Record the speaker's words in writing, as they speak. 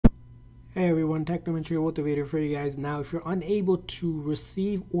Hey everyone, Technomentary with the video for you guys. Now, if you're unable to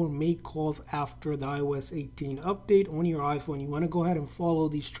receive or make calls after the iOS 18 update on your iPhone, you want to go ahead and follow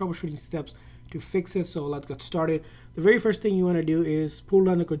these troubleshooting steps to fix it. So let's get started. The very first thing you want to do is pull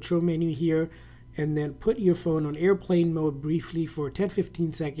down the control menu here and then put your phone on airplane mode briefly for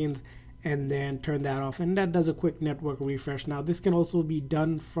 10-15 seconds and then turn that off. And that does a quick network refresh. Now, this can also be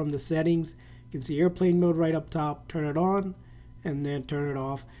done from the settings. You can see airplane mode right up top, turn it on and then turn it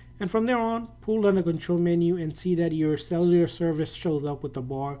off. And from there on, pull down the control menu and see that your cellular service shows up with the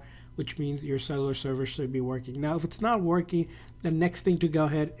bar, which means your cellular service should be working. Now, if it's not working, the next thing to go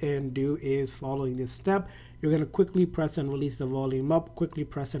ahead and do is following this step. You're going to quickly press and release the volume up, quickly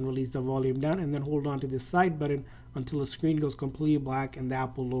press and release the volume down, and then hold on to this side button until the screen goes completely black and the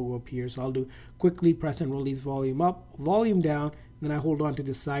Apple logo appears. So I'll do quickly press and release volume up, volume down, then I hold on to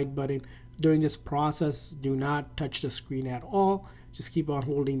the side button. During this process, do not touch the screen at all. Just keep on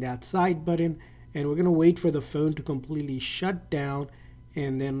holding that side button, and we're going to wait for the phone to completely shut down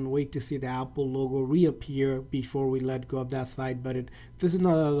and then wait to see the Apple logo reappear before we let go of that side button. This is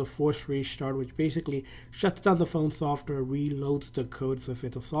not a forced restart, which basically shuts down the phone software, reloads the code. So if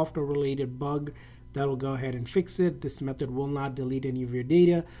it's a software related bug, that'll go ahead and fix it. This method will not delete any of your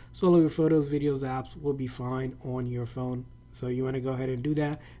data, so all of your photos, videos, apps will be fine on your phone. So you want to go ahead and do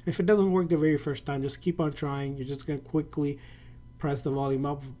that. And if it doesn't work the very first time, just keep on trying. You're just going to quickly press the volume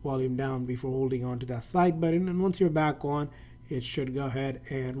up, volume down before holding on to that side button. And once you're back on, it should go ahead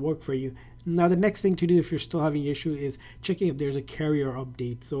and work for you. Now, the next thing to do if you're still having issue is checking if there's a carrier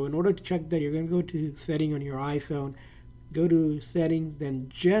update. So in order to check that, you're going to go to setting on your iPhone, go to setting, then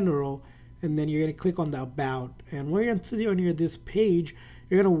general, and then you're going to click on the about. And when you're on this page,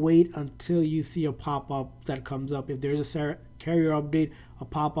 you're going to wait until you see a pop-up that comes up. If there's a carrier update, a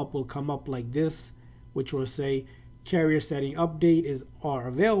pop-up will come up like this, which will say carrier setting update are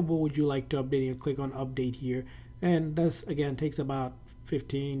available. Would you like to update? And click on update here. And this again takes about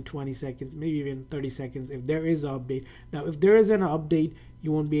 15-20 seconds, maybe even 30 seconds if there is an update. Now, if there isn't an update,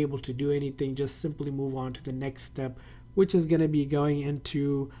 you won't be able to do anything. Just simply move on to the next step, which is going to be going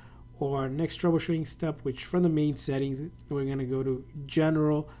into our next troubleshooting step, which from the main settings, we're going to go to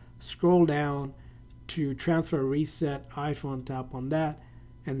general, scroll down to transfer reset iPhone, tap on that,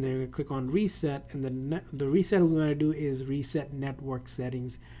 and then click on reset. And then the reset we want to do is reset network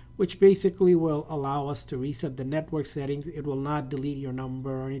settings, which basically will allow us to reset the network settings. It will not delete your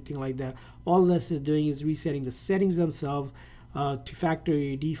number or anything like that. All this is doing is resetting the settings themselves to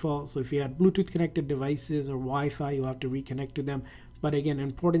factory default. So if you had Bluetooth connected devices or Wi-Fi, you'll have to reconnect to them. But again, an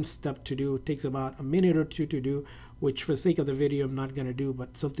important step to do. It takes about a minute or two to do, which for the sake of the video, I'm not going to do,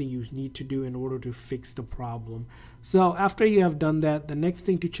 but something you need to do in order to fix the problem. So after you have done that, the next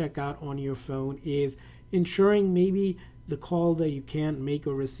thing to check out on your phone is ensuring maybe the call that you can't make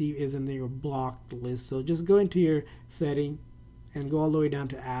or receive is in your blocked list. So just go into your setting and go all the way down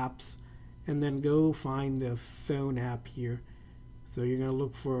to apps, and then go find the phone app here. So you're going to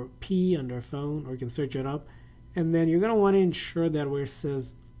look for P under phone, or you can search it up. And then you're going to want to ensure that where it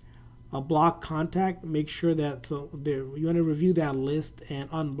says a block contact, make sure that you want to review that list and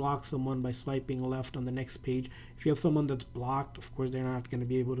unblock someone by swiping left on the next page. If you have someone that's blocked, of course, they're not going to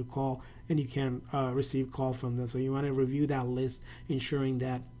be able to call, and you can't receive call from them. So you want to review that list, ensuring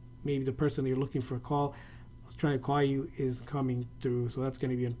that maybe the person you're looking for a call, trying to call you, is coming through. So that's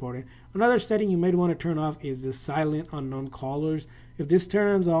going to be important. Another setting you might want to turn off is the silent unknown callers. If this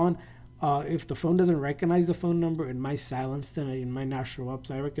turns on, if the phone doesn't recognize the phone number, it might silence them and it might not show up.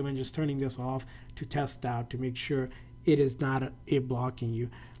 So I recommend just turning this off to test out to make sure it is not blocking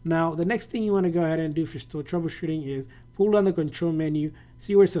you. Now, the next thing you want to go ahead and do if you're still troubleshooting is pull down the control menu,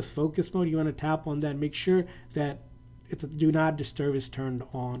 see where it says focus mode. You want to tap on that, make sure that it's do not disturb is turned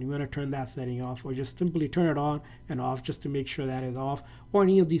on. You want to turn that setting off, or just simply turn it on and off just to make sure that is off, or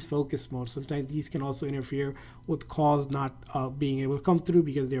any of these focus modes. Sometimes these can also interfere with calls not being able to come through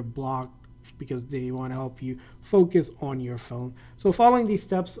because they're blocked, because they want to help you focus on your phone. So following these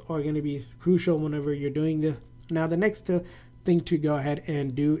steps are going to be crucial whenever you're doing this. Now, the next thing to go ahead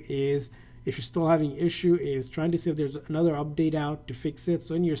and do is, if you're still having issue, is trying to see if there's another update out to fix it.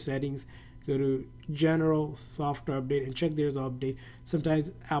 So in your settings, go to general, software update, and check there's an update.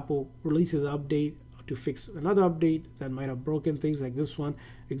 Sometimes Apple releases an update to fix another update that might have broken things, like this one.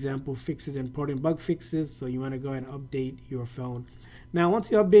 Example, fixes important bug fixes. So you want to go ahead and update your phone. Now,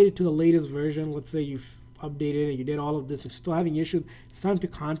 once you update it to the latest version, let's say you've updated and you did all of this and still having issues, it's time to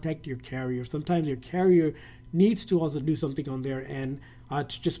contact your carrier. Sometimes your carrier needs to also do something on their end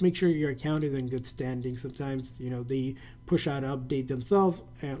to just make sure your account is in good standing. Sometimes, they push out an update themselves,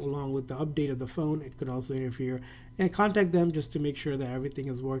 and along with the update of the phone, it could also interfere. and contact them just to make sure that everything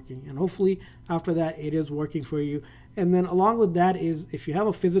is working. And hopefully after that it is working for you. And then along with that is, if you have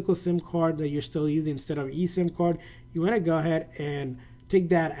a physical SIM card that you're still using instead of eSIM card, you want to go ahead and take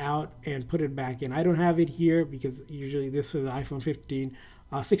that out and put it back in. I don't have it here because usually this is iPhone 15,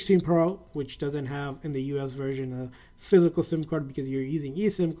 16 Pro, which doesn't have in the US version a physical SIM card because you're using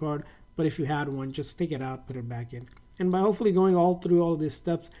eSIM card. But if you had one, just take it out, put it back in. And by hopefully going through all of these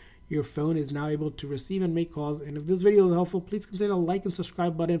steps, your phone is now able to receive and make calls. And if this video is helpful, please consider the like and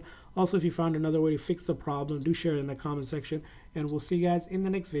subscribe button. Also, if you found another way to fix the problem, do share it in the comment section. And we'll see you guys in the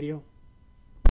next video.